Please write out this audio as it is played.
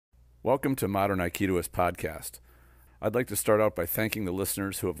Welcome to Modern Aikidoist Podcast. I'd like to start out by thanking the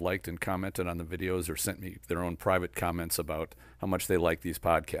listeners who have liked and commented on the videos or sent me their own private comments about how much they like these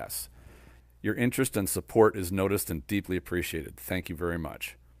podcasts. Your interest and support is noticed and deeply appreciated. Thank you very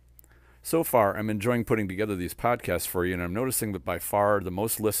much. So far, I'm enjoying putting together these podcasts for you, and I'm noticing that by far the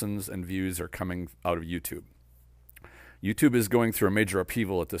most listens and views are coming out of YouTube. YouTube is going through a major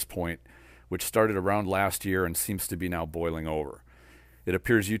upheaval at this point, which started around last year and seems to be now boiling over. It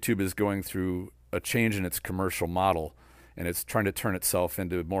appears YouTube is going through a change in its commercial model, and it's trying to turn itself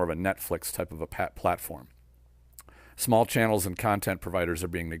into more of a Netflix type of a platform. Small channels and content providers are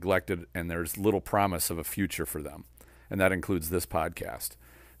being neglected, and there's little promise of a future for them, and that includes this podcast.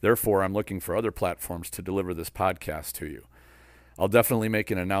 Therefore, I'm looking for other platforms to deliver this podcast to you. I'll definitely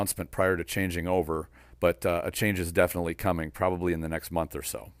make an announcement prior to changing over, but a change is definitely coming, probably in the next month or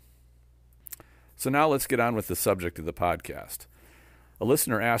so. So now let's get on with the subject of the podcast. A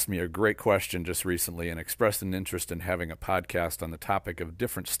listener asked me a great question just recently and expressed an interest in having a podcast on the topic of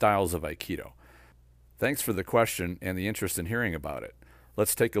different styles of Aikido. Thanks for the question and the interest in hearing about it.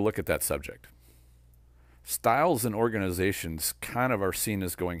 Let's take a look at that subject. Styles and organizations kind of are seen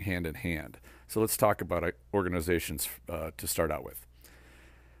as going hand in hand. So let's talk about organizations to start out with.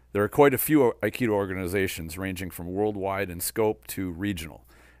 There are quite a few Aikido organizations ranging from worldwide in scope to regional,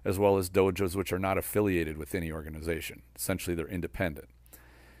 as well as dojos which are not affiliated with any organization. Essentially, they're independent.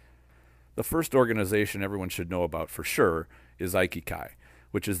 The first organization everyone should know about for sure is Aikikai,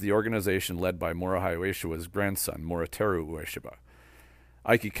 which is the organization led by Morihei Ueshiba's grandson, Moriteru Ueshiba.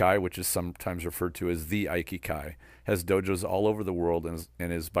 Aikikai, which is sometimes referred to as the Aikikai, has dojos all over the world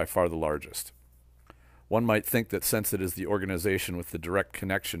and is by far the largest. One might think that since it is the organization with the direct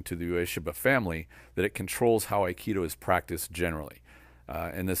connection to the Ueshiba family, that it controls how Aikido is practiced generally.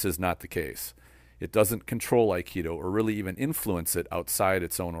 And this is not the case. It doesn't control Aikido or really even influence it outside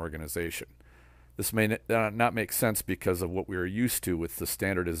its own organization. This may not make sense because of what we are used to with the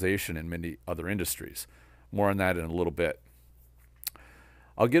standardization in many other industries. More on that in a little bit.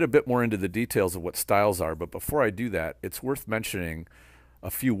 I'll get a bit more into the details of what styles are, but before I do that, it's worth mentioning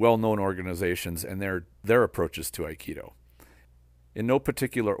a few well-known organizations and their approaches to Aikido. In no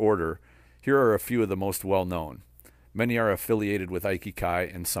particular order, here are a few of the most well-known. Many are affiliated with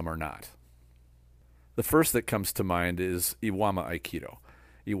Aikikai and some are not. The first that comes to mind is Iwama Aikido.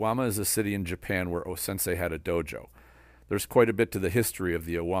 Iwama is a city in Japan where O-sensei had a dojo. There's quite a bit to the history of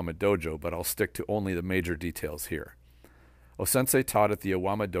the Iwama dojo, but I'll stick to only the major details here. O-sensei taught at the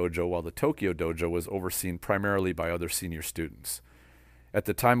Iwama dojo while the Tokyo dojo was overseen primarily by other senior students. At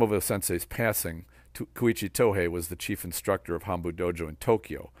the time of O-sensei's passing, Koichi Tohei was the chief instructor of Hanbu Dojo in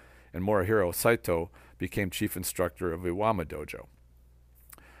Tokyo, and Morihiro Saito became chief instructor of Iwama Dojo.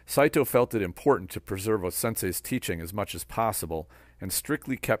 Saito felt it important to preserve O-sensei's teaching as much as possible and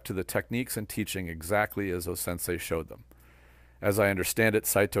strictly kept to the techniques and teaching exactly as O-sensei showed them. As I understand it,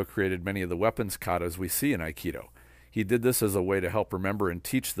 Saito created many of the weapons katas we see in Aikido. He did this as a way to help remember and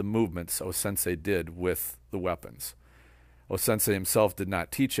teach the movements O-sensei did with the weapons. O-sensei himself did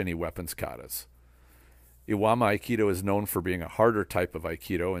not teach any weapons katas. Iwama Aikido is known for being a harder type of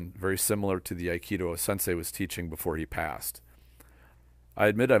Aikido and very similar to the Aikido O-sensei was teaching before he passed. I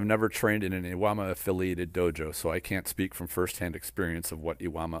admit I've never trained in an Iwama-affiliated dojo, so I can't speak from first-hand experience of what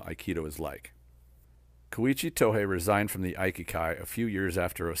Iwama Aikido is like. Koichi Tohei resigned from the Aikikai a few years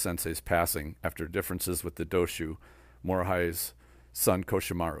after O-sensei's passing after differences with the doshu, Morihei's son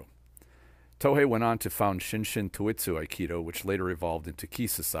Koshimaru. Tohei went on to found Shinshin Toitsu Aikido, which later evolved into Ki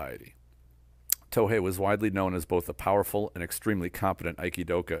Society. Tohei was widely known as both a powerful and extremely competent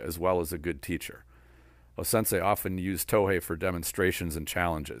Aikidoka as well as a good teacher. O-sensei often used Tohei for demonstrations and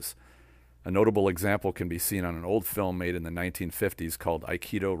challenges. A notable example can be seen on an old film made in the 1950s called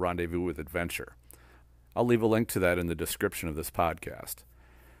Aikido Rendezvous with Adventure. I'll leave a link to that in the description of this podcast.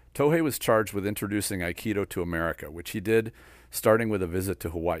 Tohei was charged with introducing Aikido to America, which he did, starting with a visit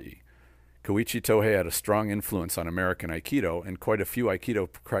to Hawaii. Koichi Tohei had a strong influence on American Aikido, and quite a few Aikido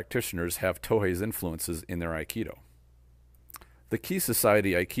practitioners have Tohei's influences in their Aikido. The Ki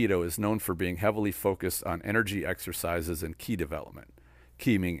Society Aikido is known for being heavily focused on energy exercises and ki development,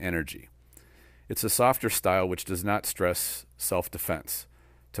 ki meaning energy. It's a softer style which does not stress self-defense.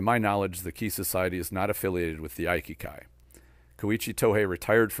 To my knowledge, the Ki Society is not affiliated with the Aikikai. Koichi Tohei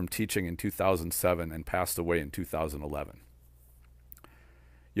retired from teaching in 2007 and passed away in 2011.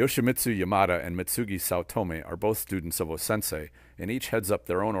 Yoshimitsu Yamada and Mitsugi Saotome are both students of O-sensei, and each heads up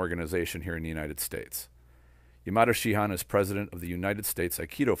their own organization here in the United States. Yamada Shihan is president of the United States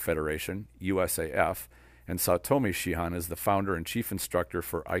Aikido Federation, USAF, and Saotome Shihan is the founder and chief instructor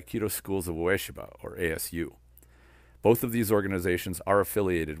for Aikido Schools of Ueshiba, or ASU. Both of these organizations are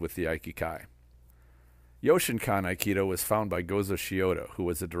affiliated with the Aikikai. Yoshinkan Aikido was founded by Gozo Shioda, who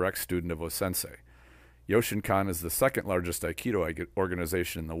was a direct student of Osensei. Yoshinkan is the second largest Aikido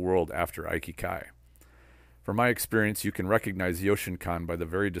organization in the world after Aikikai. From my experience, you can recognize Yoshinkan by the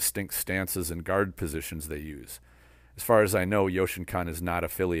very distinct stances and guard positions they use. As far as I know, Yoshinkan is not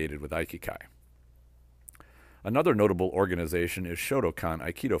affiliated with Aikikai. Another notable organization is Shotokan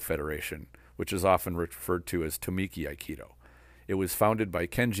Aikido Federation, which is often referred to as Tomiki Aikido. It was founded by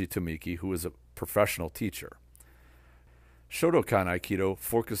Kenji Tomiki, who is a professional teacher. Shotokan Aikido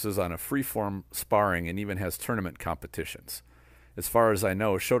focuses on a free-form sparring and even has tournament competitions. As far as I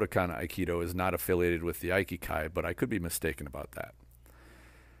know, Shotokan Aikido is not affiliated with the Aikikai, but I could be mistaken about that.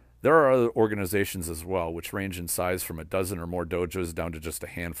 There are other organizations as well, which range in size from a dozen or more dojos down to just a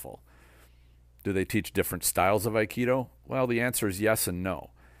handful. Do they teach different styles of Aikido? Well, the answer is yes and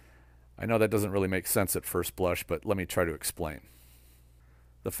no. I know that doesn't really make sense at first blush, but let me try to explain.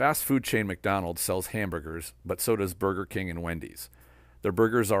 The fast food chain McDonald's sells hamburgers, but so does Burger King and Wendy's. Their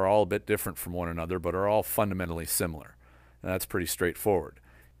burgers are all a bit different from one another, but are all fundamentally similar. And that's pretty straightforward.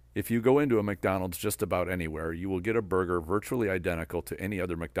 If you go into a McDonald's just about anywhere, you will get a burger virtually identical to any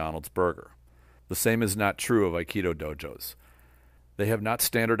other McDonald's burger. The same is not true of Aikido dojos. They have not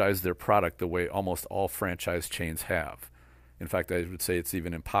standardized their product the way almost all franchise chains have. In fact, I would say it's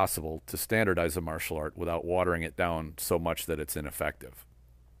even impossible to standardize a martial art without watering it down so much that it's ineffective.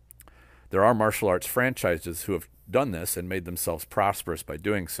 There are martial arts franchises who have done this and made themselves prosperous by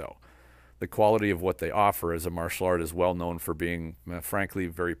doing so. The quality of what they offer as a martial art is well known for being, frankly,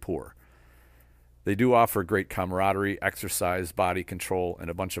 very poor. They do offer great camaraderie, exercise, body control, and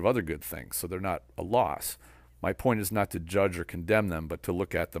a bunch of other good things, so they're not a loss. My point is not to judge or condemn them, but to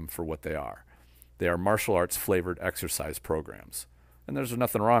look at them for what they are. They are martial arts flavored exercise programs, and there's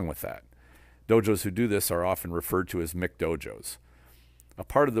nothing wrong with that. Dojos who do this are often referred to as McDojos. A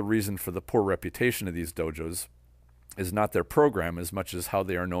part of the reason for the poor reputation of these dojos is not their program as much as how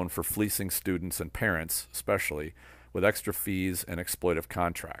they are known for fleecing students and parents, especially, with extra fees and exploitive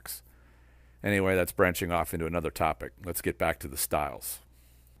contracts. Anyway, that's branching off into another topic. Let's get back to the styles.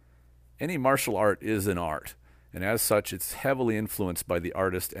 Any martial art is an art, and as such, it's heavily influenced by the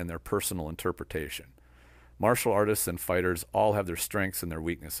artist and their personal interpretation. Martial artists and fighters all have their strengths and their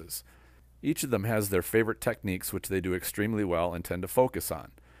weaknesses. Each of them has their favorite techniques which they do extremely well and tend to focus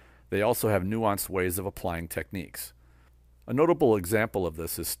on. They also have nuanced ways of applying techniques. A notable example of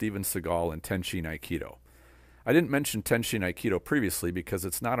this is Steven Seagal and Tenshin Aikido. I didn't mention Tenshin Aikido previously because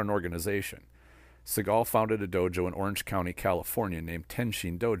it's not an organization. Seagal founded a dojo in Orange County, California named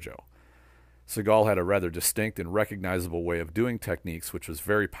Tenshin Dojo. Seagal had a rather distinct and recognizable way of doing techniques which was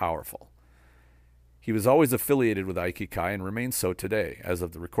very powerful. He was always affiliated with Aikikai and remains so today, as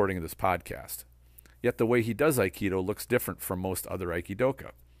of the recording of this podcast. Yet the way he does Aikido looks different from most other Aikidoka.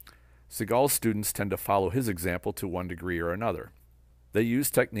 Seagal's students tend to follow his example to one degree or another. They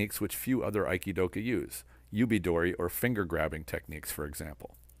use techniques which few other Aikidoka use, yubidori or finger-grabbing techniques, for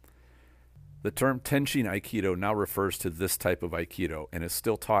example. The term Tenshin Aikido now refers to this type of Aikido and is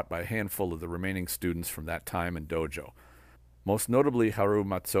still taught by a handful of the remaining students from that time in dojo. Most notably Haru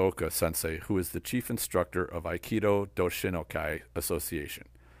Matsuoka Sensei, who is the chief instructor of Aikido Doshinokai Association.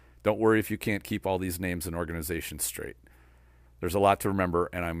 Don't worry if you can't keep all these names and organizations straight. There's a lot to remember,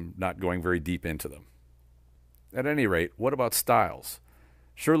 and I'm not going very deep into them. At any rate, what about styles?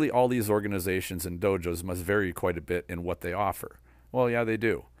 Surely all these organizations and dojos must vary quite a bit in what they offer. Well, yeah, they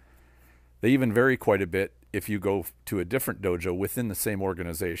do. They even vary quite a bit if you go to a different dojo within the same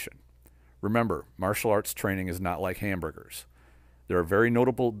organization. Remember, martial arts training is not like hamburgers. There are very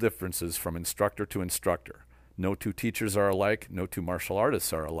notable differences from instructor to instructor. No two teachers are alike, no two martial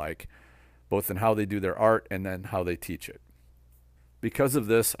artists are alike, both in how they do their art and then how they teach it. Because of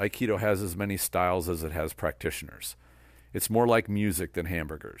this, Aikido has as many styles as it has practitioners. It's more like music than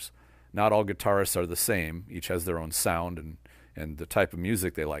hamburgers. Not all guitarists are the same, each has their own sound and the type of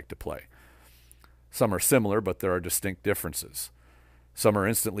music they like to play. Some are similar, but there are distinct differences. Some are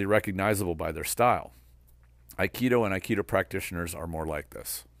instantly recognizable by their style. Aikido and Aikido practitioners are more like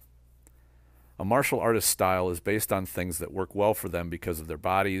this. A martial artist's style is based on things that work well for them because of their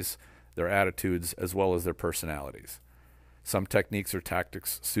bodies, their attitudes, as well as their personalities. Some techniques or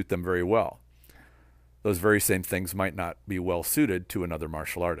tactics suit them very well. Those very same things might not be well suited to another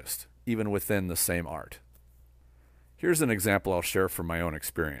martial artist, even within the same art. Here's an example I'll share from my own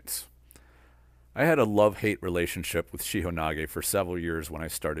experience. I had a love-hate relationship with Shihonage for several years when I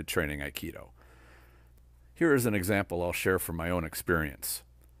started training Aikido. Here is an example I'll share from my own experience.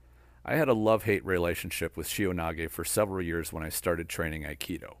 I had a love-hate relationship with Shihonage for several years when I started training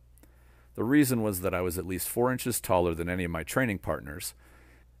Aikido. The reason was that I was at least 4 inches taller than any of my training partners,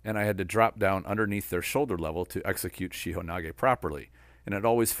 and I had to drop down underneath their shoulder level to execute Shihonage properly, and it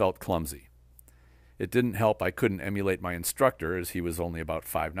always felt clumsy. It didn't help I couldn't emulate my instructor, as he was only about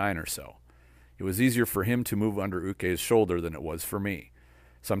 5'9" or so. It was easier for him to move under Uke's shoulder than it was for me.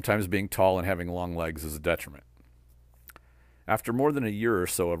 Sometimes being tall and having long legs is a detriment. After more than a year or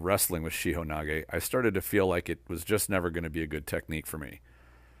so of wrestling with Shihonage, I started to feel like it was just never going to be a good technique for me.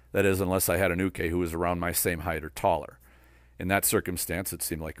 That is, unless I had an Uke who was around my same height or taller. In that circumstance, it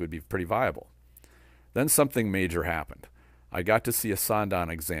seemed like it would be pretty viable. Then something major happened. I got to see a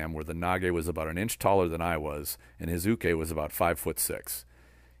Sandan exam where the Nage was about an inch taller than I was, and his Uke was about 5'6".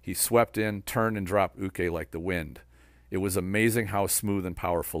 He swept in, turned, and dropped Uke like the wind. It was amazing how smooth and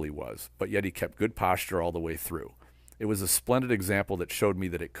powerful he was, but yet he kept good posture all the way through. It was a splendid example that showed me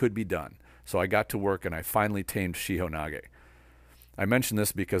that it could be done, so I got to work and I finally tamed Shihonage. I mention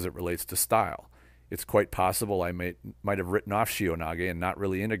this because it relates to style. It's quite possible I might have written off Shihonage and not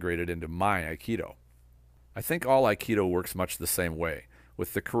really integrated into my Aikido. I think all Aikido works much the same way,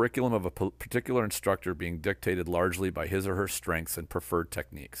 with the curriculum of a particular instructor being dictated largely by his or her strengths and preferred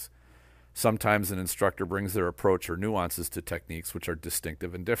techniques. Sometimes an instructor brings their approach or nuances to techniques which are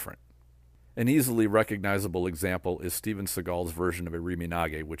distinctive and different. An easily recognizable example is Steven Seagal's version of a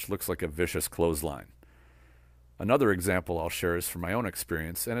Riminage, which looks like a vicious clothesline. Another example I'll share is from my own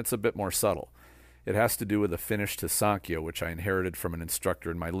experience, and it's a bit more subtle. It has to do with a finish to Sankyo, which I inherited from an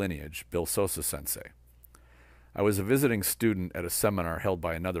instructor in my lineage, Bill Sosa Sensei. I was a visiting student at a seminar held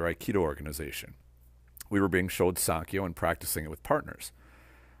by another Aikido organization. We were being showed Sankyo and practicing it with partners.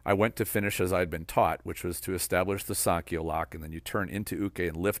 I went to finish as I had been taught, which was to establish the Sankyo lock, and then you turn into Uke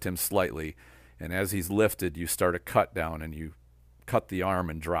and lift him slightly, and as he's lifted, you start a cut down, and you cut the arm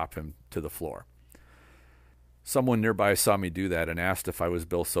and drop him to the floor. Someone nearby saw me do that and asked if I was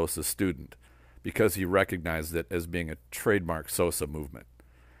Bill Sosa's student, because he recognized it as being a trademark Sosa movement.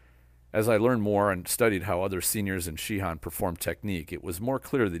 As I learned more and studied how other seniors in Shihan performed technique, it was more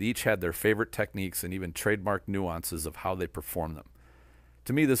clear that each had their favorite techniques and even trademark nuances of how they perform them.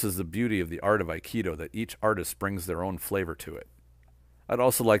 To me, this is the beauty of the art of Aikido, that each artist brings their own flavor to it. I'd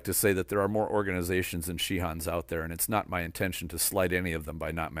also like to say that there are more organizations than Shihans out there, and it's not my intention to slight any of them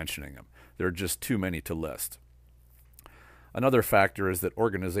by not mentioning them. There are just too many to list. Another factor is that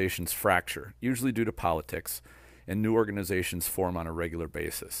organizations fracture, usually due to politics, and new organizations form on a regular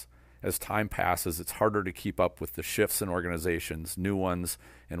basis. As time passes, it's harder to keep up with the shifts in organizations, new ones,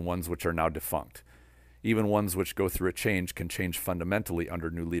 and ones which are now defunct. Even ones which go through a change can change fundamentally under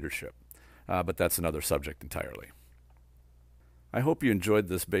new leadership. But that's another subject entirely. I hope you enjoyed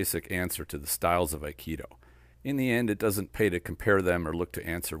this basic answer to the styles of Aikido. In the end, it doesn't pay to compare them or look to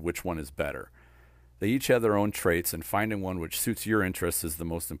answer which one is better. They each have their own traits, and finding one which suits your interests is the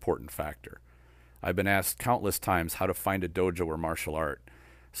most important factor. I've been asked countless times how to find a dojo or martial art,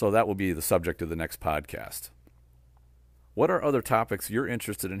 so that will be the subject of the next podcast. What are other topics you're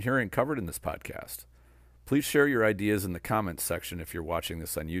interested in hearing covered in this podcast? Please share your ideas in the comments section if you're watching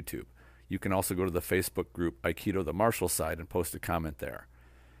this on YouTube. You can also go to the Facebook group Aikido the Martial Side and post a comment there.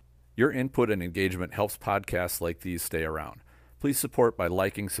 Your input and engagement helps podcasts like these stay around. Please support by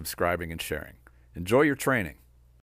liking, subscribing, and sharing. Enjoy your training.